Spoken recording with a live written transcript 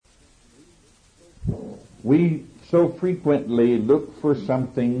We so frequently look for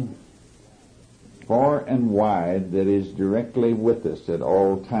something far and wide that is directly with us at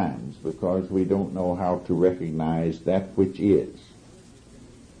all times because we don't know how to recognize that which is.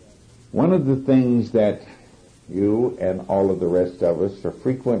 One of the things that you and all of the rest of us are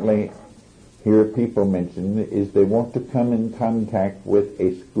frequently hear people mention is they want to come in contact with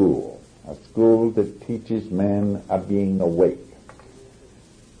a school that teaches man a being awake,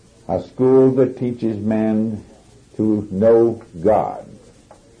 a school that teaches man to know God,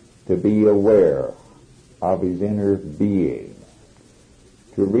 to be aware of his inner being,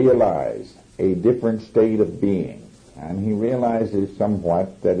 to realize a different state of being. And he realizes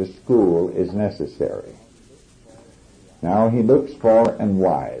somewhat that a school is necessary. Now he looks far and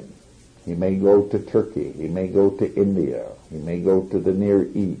wide. He may go to Turkey. He may go to India. He may go to the Near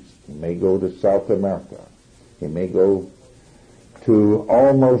East. He may go to South America. He may go to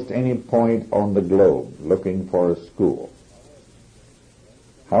almost any point on the globe looking for a school.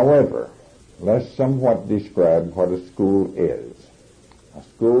 However, let's somewhat describe what a school is. A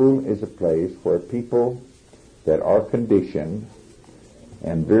school is a place where people that are conditioned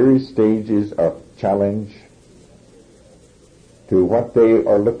in various stages of challenge to what they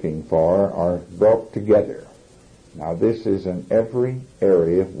are looking for are brought together. Now this is in every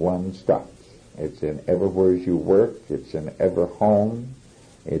area one stops. It's in everywhere you work. It's in every home.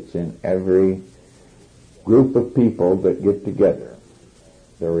 It's in every group of people that get together.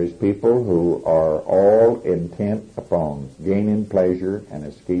 There is people who are all intent upon gaining pleasure and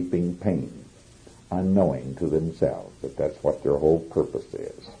escaping pain, unknowing to themselves that that's what their whole purpose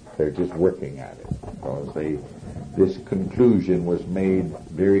is. They're just working at it because this conclusion was made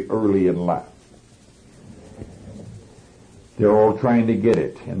very early in life. They're all trying to get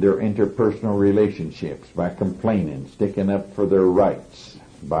it in their interpersonal relationships by complaining, sticking up for their rights,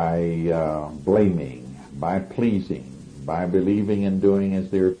 by blaming, by pleasing, by believing and doing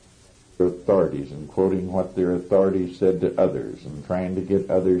as their authorities and quoting what their authorities said to others and trying to get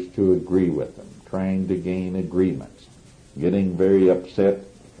others to agree with them, trying to gain agreements, getting very upset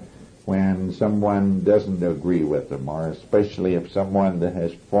when someone doesn't agree with them, or especially if someone that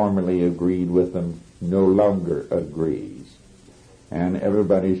has formerly agreed with them no longer agrees. And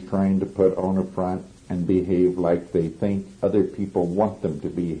everybody's trying to put on a front and behave like they think other people want them to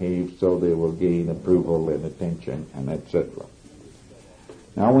behave so they will gain approval and attention and etc.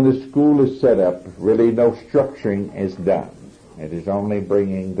 Now when the school is set up, really no structuring is done. It is only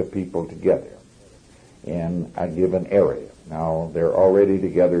bringing the people together in a given area. Now they're already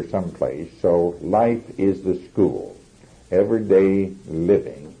together someplace, so life is the school. Everyday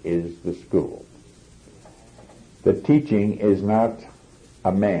living is the school. The teaching is not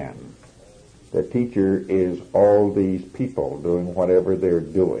a man. The teacher is all these people doing whatever they're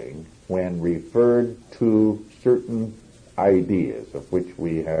doing when referred to certain ideas of which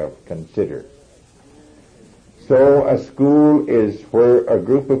we have considered. So a school is where a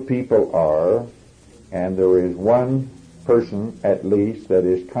group of people are, and there is one person at least that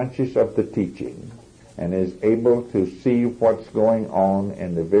is conscious of the teaching and is able to see what's going on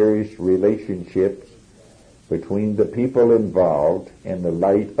in the various relationships between the people involved in the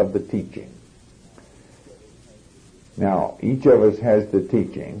light of the teaching. Now, each of us has the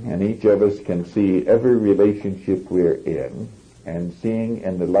teaching, and each of us can see every relationship we're in, and seeing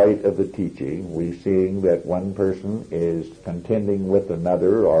in the light of the teaching, we're seeing that one person is contending with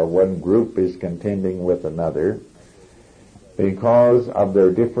another, or one group is contending with another, because of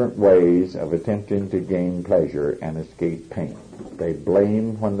their different ways of attempting to gain pleasure and escape pain. They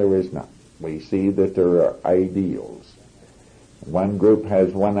blame when there is none. We see that there are ideals. One group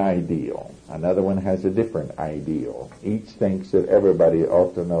has one ideal. Another one has a different ideal. Each thinks that everybody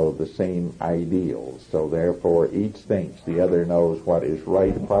ought to know the same ideals. So therefore each thinks the other knows what is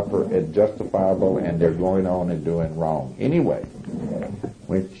right, proper, and justifiable, and they're going on and doing wrong anyway,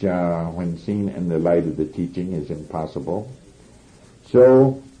 which when seen in the light of the teaching is impossible.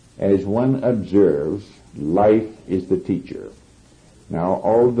 So as one observes, life is the teacher. Now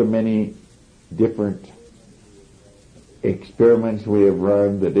all the many different experiments we have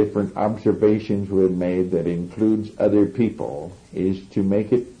run, the different observations we have made that includes other people, is to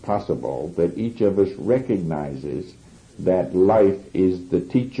make it possible that each of us recognizes that life is the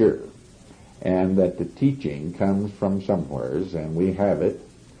teacher and that the teaching comes from somewheres, and we have it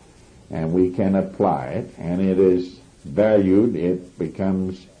and we can apply it, and it is valued, it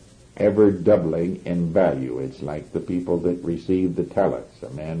becomes ever doubling in value. It's like the people that received the talents. A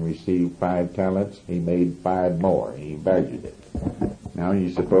man received 5 talents, he made 5 more, he valued it. Now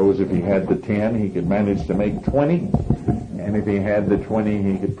you suppose if he had the 10, he could manage to make 20, and if he had the 20,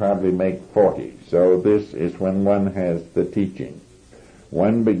 he could probably make 40. So this is when one has the teaching.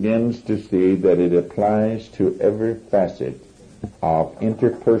 One begins to see that it applies to every facet of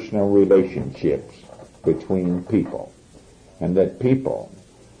interpersonal relationships between people, and that people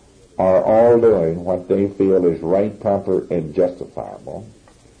are all doing what they feel is right, proper, and justifiable,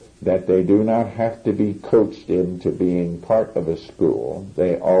 that they do not have to be coached into being part of a school.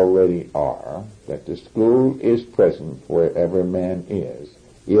 They already are, that the school is present wherever man is,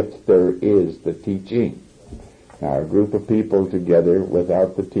 if there is the teaching. Now, a group of people together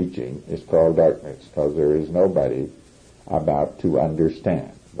without the teaching is called darkness, because there is nobody about to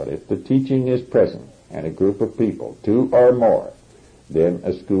understand. But if the teaching is present, and a group of people, 2 or more, then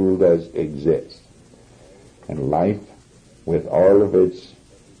a school does exist. And life, with all of its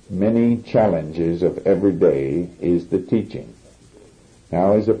many challenges of every day, is the teaching.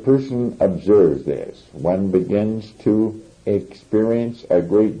 Now, as a person observes this, one begins to experience a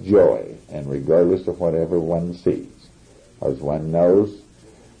great joy, and regardless of whatever one sees, as one knows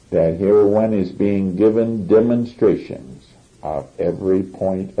that here one is being given demonstrations of every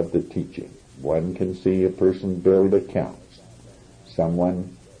point of the teaching. One can see a person build accounts.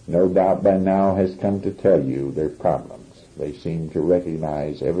 Someone, no doubt by now, has come to tell you their problems. They seem to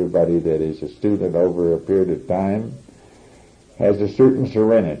recognize everybody that is a student over a period of time has a certain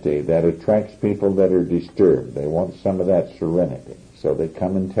serenity that attracts people that are disturbed. They want some of that serenity. So they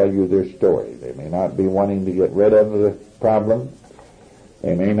come and tell you their story. They may not be wanting to get rid of the problem.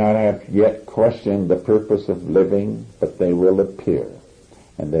 They may not have yet questioned the purpose of living, but they will appear.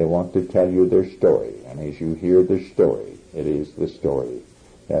 And they want to tell you their story. And as you hear their story, it is the story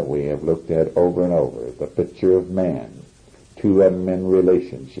that we have looked at over and over. The picture of man, 2 of them in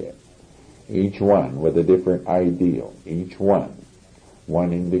relationship, each one with a different ideal, each one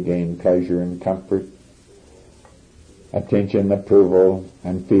wanting to gain pleasure and comfort, attention, approval,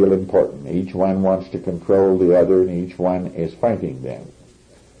 and feel important. Each one wants to control the other, and each one is fighting them.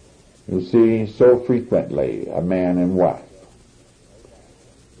 You see so frequently a man and wife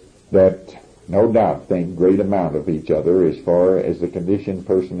that no doubt think great amount of each other as far as the conditioned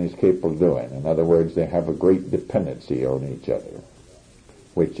person is capable of doing. In other words, they have a great dependency on each other,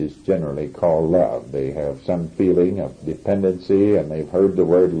 which is generally called love. They have some feeling of dependency, and they've heard the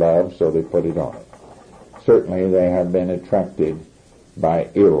word love, so they put it on it. Certainly they have been attracted by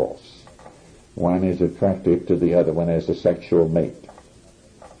eros. One is attractive to the other one as a sexual mate.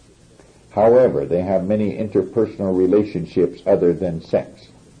 However, they have many interpersonal relationships other than sex.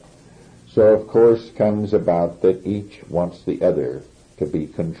 So, of course, comes about that each wants the other to be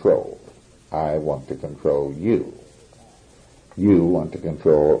controlled. I want to control you. You want to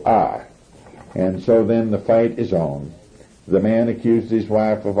control I. And so then the fight is on. The man accused his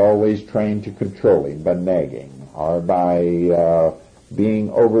wife of always trying to control him by nagging or by being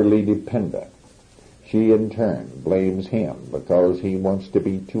overly dependent. She, in turn, blames him because he wants to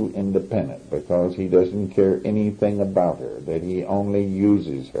be too independent, because he doesn't care anything about her, that he only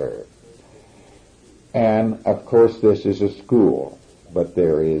uses her. And, of course, this is a school, but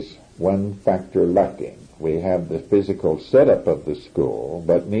there is one factor lacking. We have the physical setup of the school,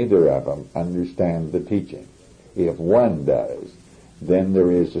 but neither of them understand the teaching. If one does, then there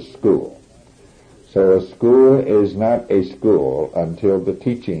is a school. So a school is not a school until the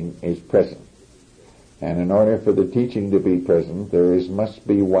teaching is present. And in order for the teaching to be present, there must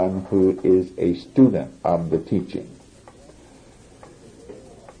be one who is a student of the teaching.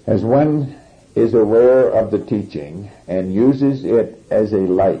 As one is aware of the teaching and uses it as a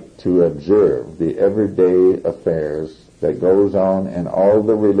light to observe the everyday affairs that goes on in all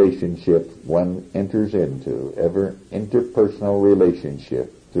the relationships one enters into, every interpersonal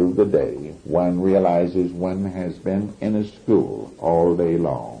relationship through the day, one realizes one has been in a school all day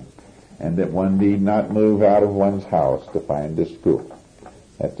long, and that one need not move out of one's house to find a school,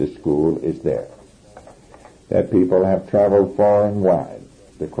 that the school is there, that people have traveled far and wide.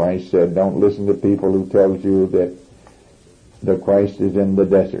 The Christ said, don't listen to people who tells you that the Christ is in the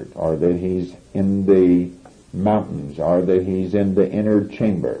desert, or that he's in the mountains, or that he's in the inner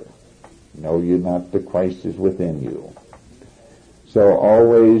chamber. Know you not, the Christ is within you. So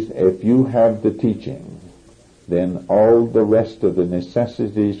always, if you have the teaching, then all the rest of the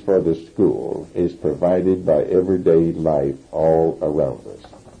necessities for the school is provided by everyday life all around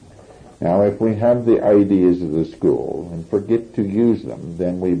us. Now, if we have the ideas of the school and forget to use them,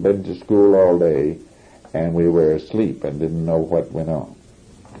 then we've been to school all day and we were asleep and didn't know what went on.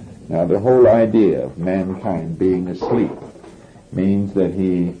 Now, the whole idea of mankind being asleep means that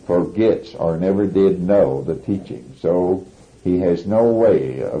he forgets or never did know the teaching. So he has no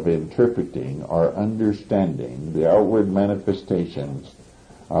way of interpreting or understanding the outward manifestations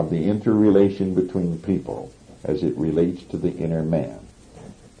of the interrelation between people as it relates to the inner man.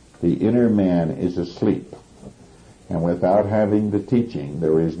 The inner man is asleep, and without having the teaching,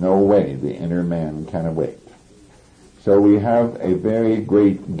 there is no way the inner man can awake. So we have a very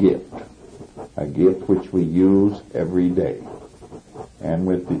great gift, a gift which we use every day. And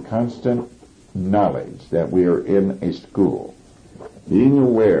with the constant knowledge that we are in a school, being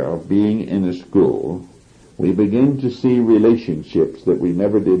aware of being in a school, we begin to see relationships that we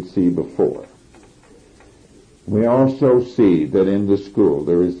never did see before. We also see that in the school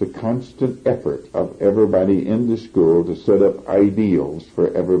there is the constant effort of everybody in the school to set up ideals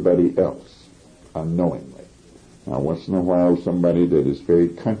for everybody else, unknowingly. Now, once in a while, somebody that is very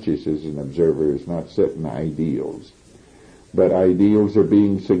conscious as an observer is not setting ideals. But ideals are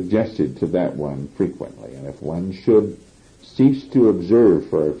being suggested to that one frequently. And if one should cease to observe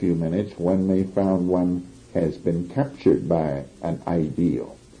for a few minutes, one may find one has been captured by an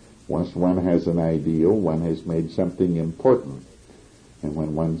ideal. Once one has an ideal, one has made something important. And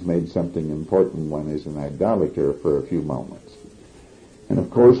when one's made something important, one is an idolater for a few moments. And of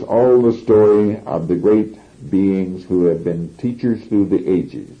course, all the story of the great beings who have been teachers through the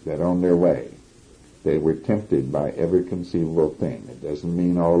ages, that on their way, they were tempted by every conceivable thing. It doesn't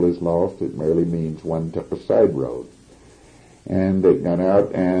mean all is lost. It merely means one took a side road. And they got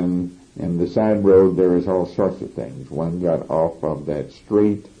out, and in the side road there is all sorts of things. One got off of that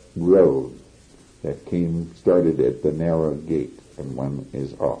straight road that started at the narrow gate, and one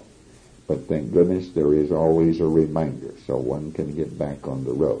is off. But thank goodness there is always a reminder, so one can get back on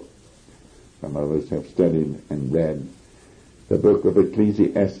the road. Some of us have studied and read the book of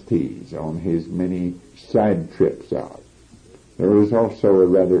Ecclesiastes on his many side trips out. There is also a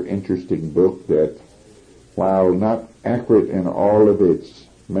rather interesting book that, while not accurate in all of its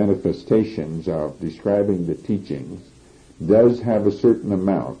manifestations of describing the teachings, does have a certain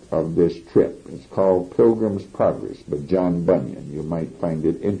amount of this trip. It's called Pilgrim's Progress by John Bunyan. You might find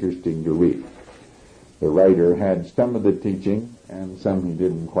it interesting to read. The writer had some of the teaching and some he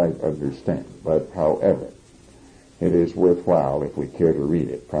didn't quite understand. But however, it is worthwhile if we care to read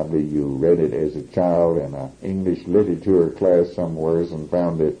it. Probably you read it as a child in an English literature class somewhere and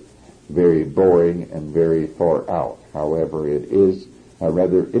found it very boring and very far out. However, it is a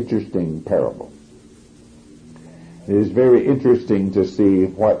rather interesting parable. It is very interesting to see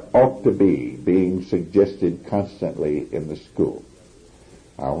what ought to be being suggested constantly in the school.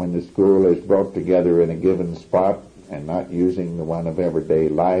 When the school is brought together in a given spot and not using the one of everyday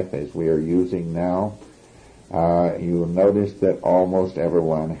life as we are using now, you will notice that almost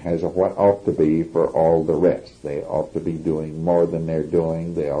everyone has a what ought to be for all the rest. They ought to be doing more than they're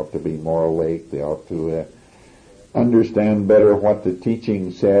doing. They ought to be more awake. They ought to understand better what the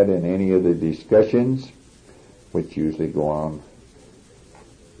teaching said in any of the discussions, which usually go on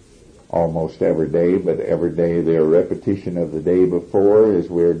almost every day, but every day they're a repetition of the day before as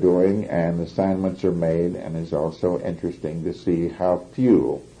we're doing, and assignments are made, and it's also interesting to see how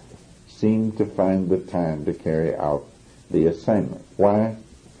few seem to find the time to carry out the assignment. Why?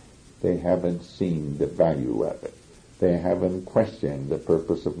 They haven't seen the value of it. They haven't questioned the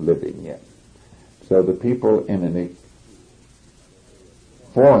purpose of living yet. So the people in an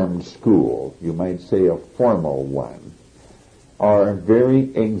formed school, you might say a formal one, are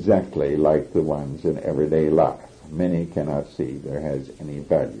very exactly like the ones in everyday life. Many cannot see there has any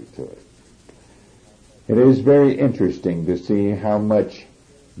value to it. It is very interesting to see how much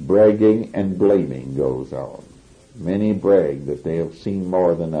bragging and blaming goes on. Many brag that they have seen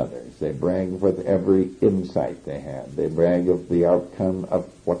more than others. They brag with every insight they have. They brag of the outcome of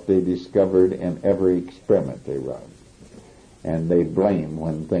what they discovered in every experiment they run. And they blame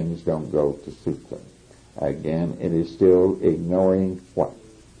when things don't go to suit them. Again, it is still ignoring what?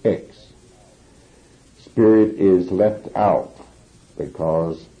 X. Spirit is left out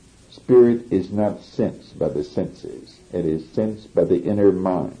because spirit is not sensed by the senses. It is sensed by the inner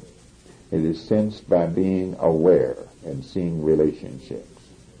mind. It is sensed by being aware and seeing relationships.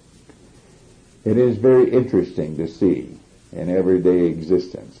 It is very interesting to see in everyday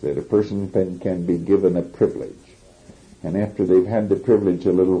existence that a person can be given a privilege, and after they've had the privilege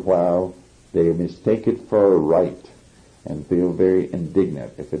a little while, they mistake it for a right and feel very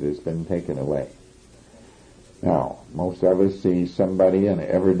indignant if it has been taken away. Now, most of us see somebody in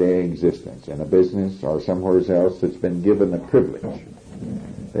everyday existence, in a business or somewhere else, that's been given a privilege.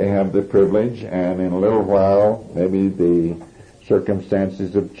 They have the privilege, and in a little while, maybe the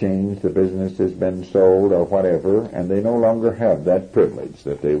Circumstances have changed, the business has been sold or whatever, and they no longer have that privilege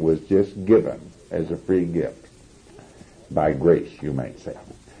that they was just given as a free gift. By grace, you might say.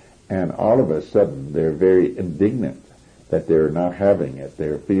 And all of a sudden, they're very indignant that they're not having it.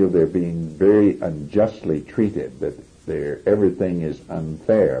 They feel they're being very unjustly treated, that everything is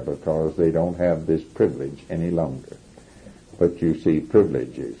unfair because they don't have this privilege any longer. But you see,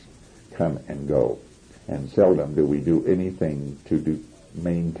 privileges come and go, and seldom do we do anything to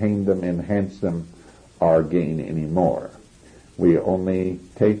maintain them, enhance them, or gain any more. We only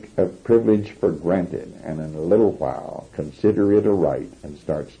take a privilege for granted, and in a little while consider it a right and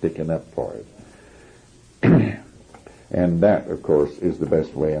start sticking up for it. And that, of course, is the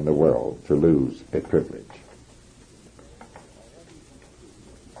best way in the world to lose a privilege.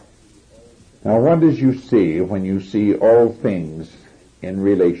 Now, what does you see when you see all things in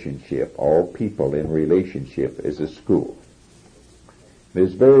relationship, all people in relationship as a school? It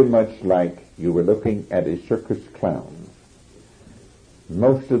is very much like you were looking at a circus clown.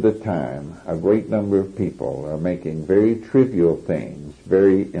 Most of the time, a great number of people are making very trivial things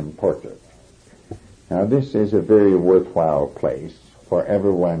very important. Now, this is a very worthwhile place for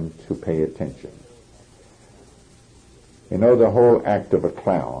everyone to pay attention. You know, the whole act of a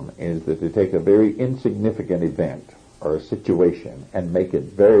clown is that they take a very insignificant event or a situation and make it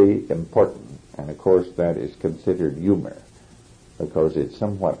very important. And, of course, that is considered humor because it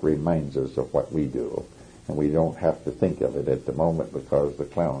somewhat reminds us of what we do. And we don't have to think of it at the moment because the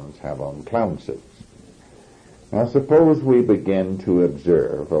clowns have on clown suits. Now, suppose we begin to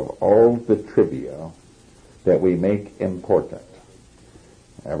observe of all the trivia that we make important.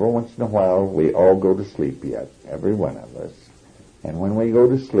 Every once in a while, we all go to sleep yet, every one of us. And when we go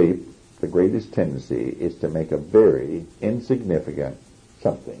to sleep, the greatest tendency is to make a very insignificant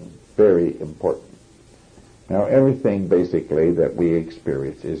something very important. Now, everything basically that we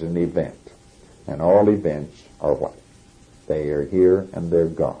experience is an event. And all events are what? They are here and they're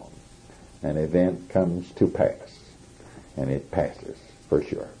gone. An event comes to pass, and it passes for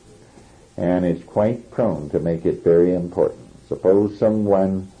sure. And it's quite prone to make it very important. Suppose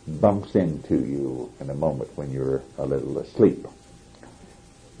someone bumps into you in a moment when you're a little asleep.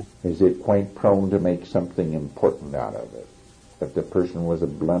 Is it quite prone to make something important out of it? If the person was a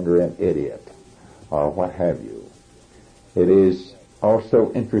blundering idiot, or what have you. It is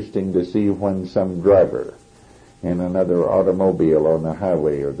also interesting to see when some driver in another automobile on the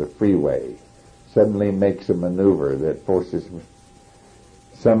highway or the freeway suddenly makes a maneuver that forces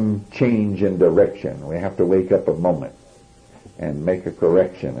some change in direction. We have to wake up a moment and make a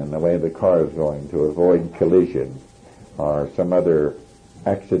correction in the way the car is going to avoid collision or some other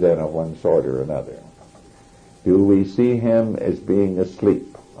accident of one sort or another. Do we see him as being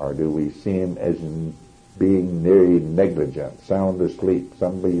asleep, or do we see him as being nearly negligent, sound asleep,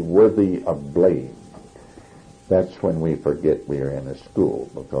 somebody worthy of blame? That's when we forget we are in a school,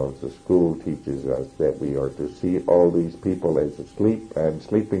 because the school teaches us that we are to see all these people as asleep, and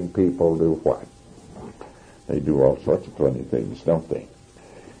sleeping people do what? They do all sorts of funny things, don't they?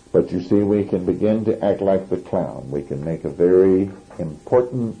 But you see, we can begin to act like the clown. We can make a very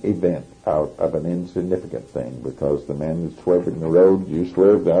important event out of an insignificant thing, because the man is swerving the road, you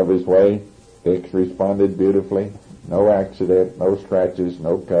swerved out of his way, Hicks responded beautifully, no accident, no scratches,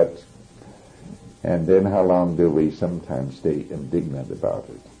 no cuts. And then how long do we sometimes stay indignant about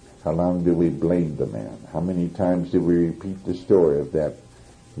it? How long do we blame the man? How many times do we repeat the story of that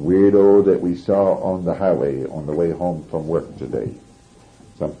weirdo that we saw on the highway on the way home from work today?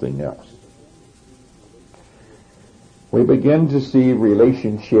 Something else. We begin to see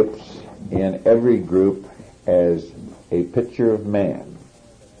relationships in every group as a picture of man.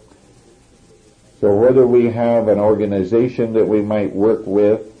 So whether we have an organization that we might work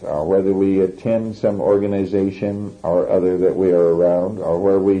with, or whether we attend some organization or other that we are around, or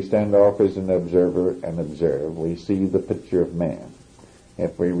where we stand off as an observer and observe, we see the picture of man.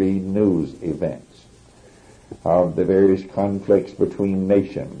 If we read news events of the various conflicts between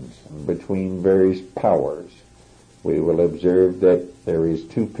nations and between various powers, we will observe that there is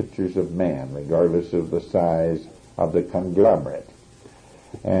two pictures of man, regardless of the size of the conglomerate,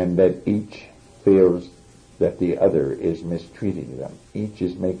 and that each feels that the other is mistreating them. Each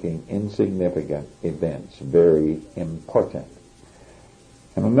is making insignificant events very important.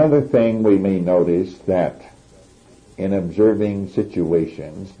 And another thing we may notice that in observing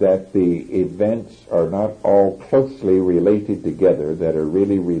situations, that the events are not all closely related together that are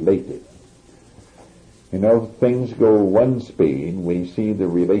really related. You know, if things go one speed, we see the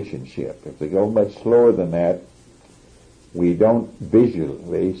relationship. If they go much slower than that, we don't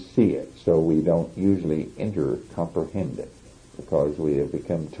visually see it, so we don't usually comprehend it. because we have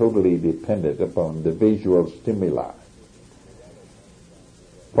become totally dependent upon the visual stimuli.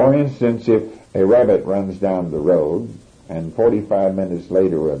 For instance, if a rabbit runs down the road and 45 minutes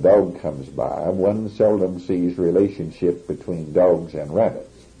later a dog comes by, one seldom sees relationship between dogs and rabbits.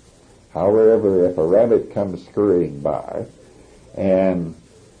 However, if a rabbit comes scurrying by and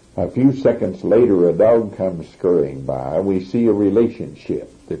a few seconds later a dog comes scurrying by, we see a relationship,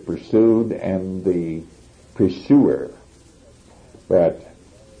 the pursued and the pursuer. But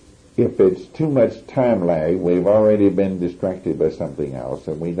if it's too much time lag, we've already been distracted by something else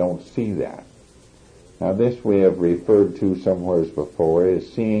and we don't see that. Now this we have referred to somewhere before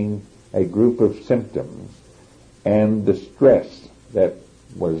as seeing a group of symptoms and the stress that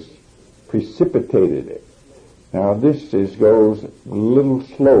was precipitated it. Now this goes a little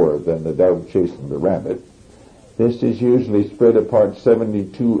slower than the dog chasing the rabbit. This is usually spread apart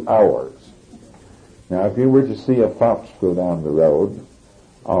 72 hours. Now if you were to see a fox go down the road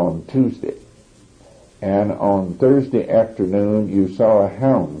on Tuesday, and on Thursday afternoon you saw a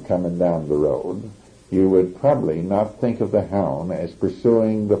hound coming down the road, you would probably not think of the hound as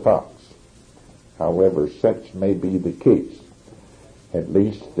pursuing the fox. However, such may be the case. At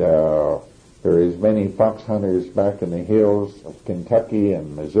least there is many fox hunters back in the hills of Kentucky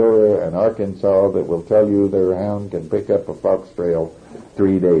and Missouri and Arkansas that will tell you their hound can pick up a fox trail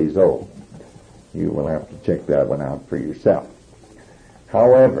 3 days old. You will have to check that one out for yourself.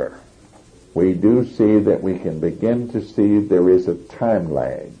 However, we do see that we can begin to see there is a time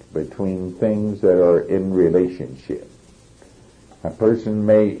lag between things that are in relationship. A person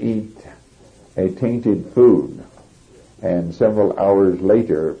may eat a tainted food and several hours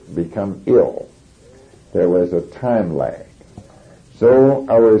later become ill. There was a time lag. So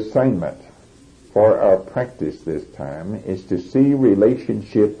our assignment for our practice this time is to see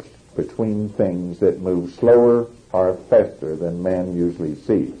relationships between things that move slower or faster than man usually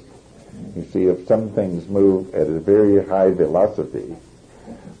sees. You see, if some things move at a very high velocity,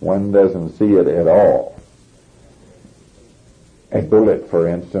 one doesn't see it at all. A bullet, for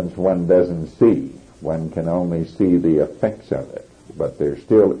instance, one doesn't see. One can only see the effects of it. But there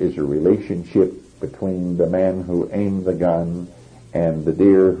still is a relationship between the man who aimed the gun and the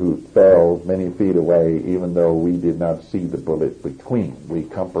deer who fell many feet away, even though we did not see the bullet between. We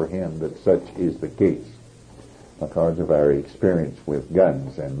comprehend that such is the case because of our experience with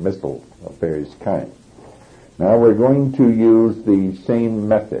guns and missiles of various kinds. Now we're going to use the same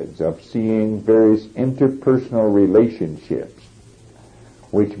methods of seeing various interpersonal relationships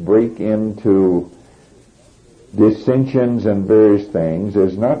which break into dissensions and various things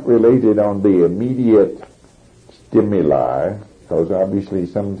as not related on the immediate stimuli, because obviously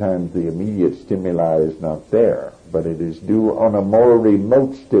sometimes the immediate stimuli is not there, but it is due on a more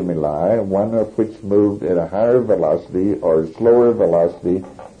remote stimuli, one of which moved at a higher velocity or slower velocity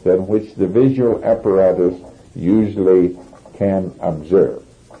than which the visual apparatus usually can observe.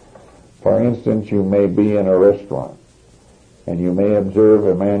 For instance, you may be in a restaurant and you may observe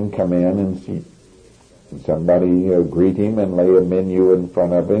a man come in and see somebody greet him and lay a menu in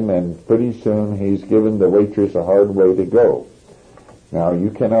front of him, and pretty soon he's given the waitress a hard way to go. Now,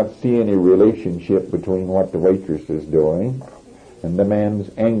 you cannot see any relationship between what the waitress is doing and the man's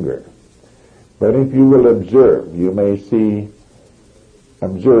anger. But if you will observe, you may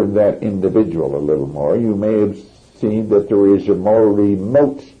observe that individual a little more. You may have seen that there is a more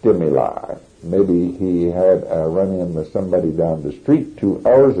remote stimuli. Maybe he had a run-in with somebody down the street 2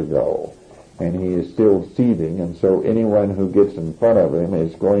 hours ago, and he is still seething, and so anyone who gets in front of him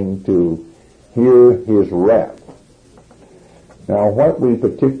is going to hear his wrath. Now, what we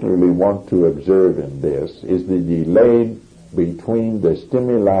particularly want to observe in this is the delay between the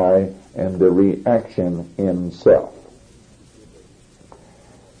stimuli and the reaction in self.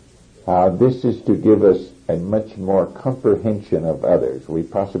 This is to give us a much more comprehension of others. We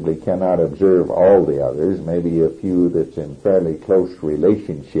possibly cannot observe all the others, maybe a few that's in fairly close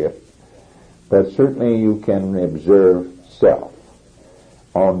relationship, but certainly you can observe self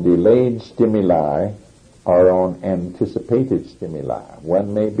on delayed stimuli or on anticipated stimuli.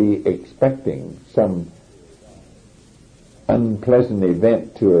 One may be expecting some unpleasant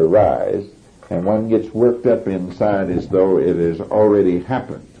event to arise, and one gets worked up inside as though it has already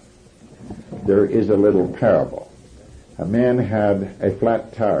happened. There is a little parable. A man had a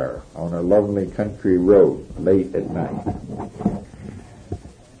flat tire on a lovely country road late at night.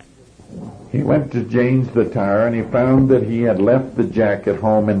 He went to change the tire, and he found that he had left the jack at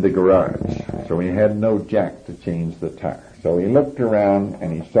home in the garage. So he had no jack to change the tire. So he looked around,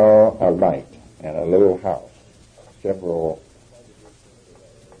 and he saw a light and a little house, several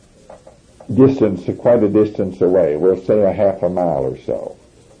distance, quite a distance away. We'll say a half a mile or so.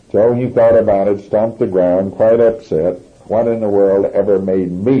 So he thought about it, stomped the ground, quite upset. What in the world ever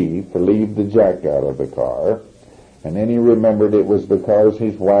made me to leave the jack out of the car? And then he remembered it was because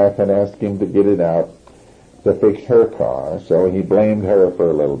his wife had asked him to get it out to fix her car, so he blamed her for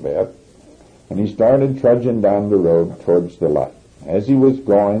a little bit. And he started trudging down the road towards the light. As he was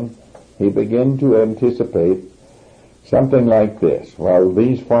going, he began to anticipate something like this. Well,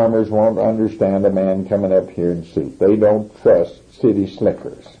 these farmers won't understand a man coming up here in suit. They don't trust city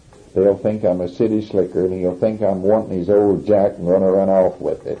slickers. They'll think I'm a city slicker, and he'll think I'm wanting his old jack and going to run off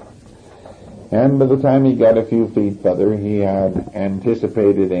with it. And by the time he got a few feet further, he had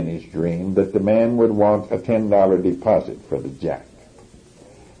anticipated in his dream that the man would want a $10 deposit for the jack,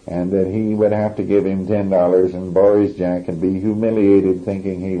 and that he would have to give him $10 and borrow his jack and be humiliated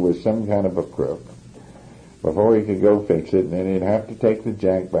thinking he was some kind of a crook before he could go fix it, and then he'd have to take the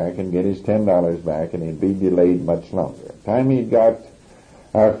jack back and get his $10 back, and he'd be delayed much longer. Time he got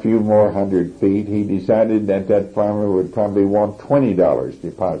a few more 100 feet, he decided that that farmer would probably want $20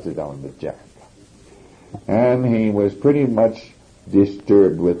 deposit on the jack. And he was pretty much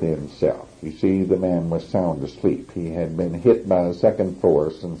disturbed with himself. You see, the man was sound asleep. He had been hit by a second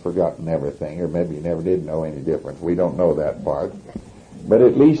force and forgotten everything, or maybe he never did know any difference. We don't know that part. But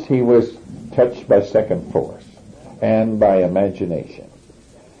at least he was touched by second force and by imagination.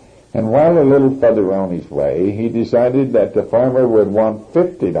 And while a little further on his way, he decided that the farmer would want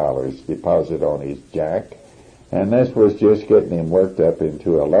 $50 deposit on his jack, and this was just getting him worked up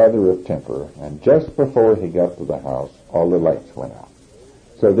into a lather of temper. And just before he got to the house, all the lights went out.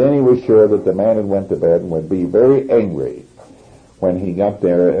 So then he was sure that the man had went to bed and would be very angry when he got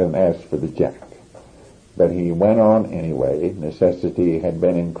there and asked for the jack. But he went on anyway. Necessity had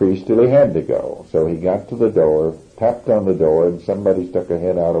been increased till he had to go. So he got to the door, tapped on the door, and somebody stuck a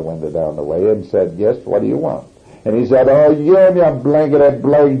head out a window down the way and said, "Yes, what do you want?" And he said, "Oh, yeah, you blanketed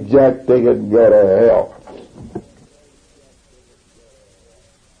black jack, take it and go to hell."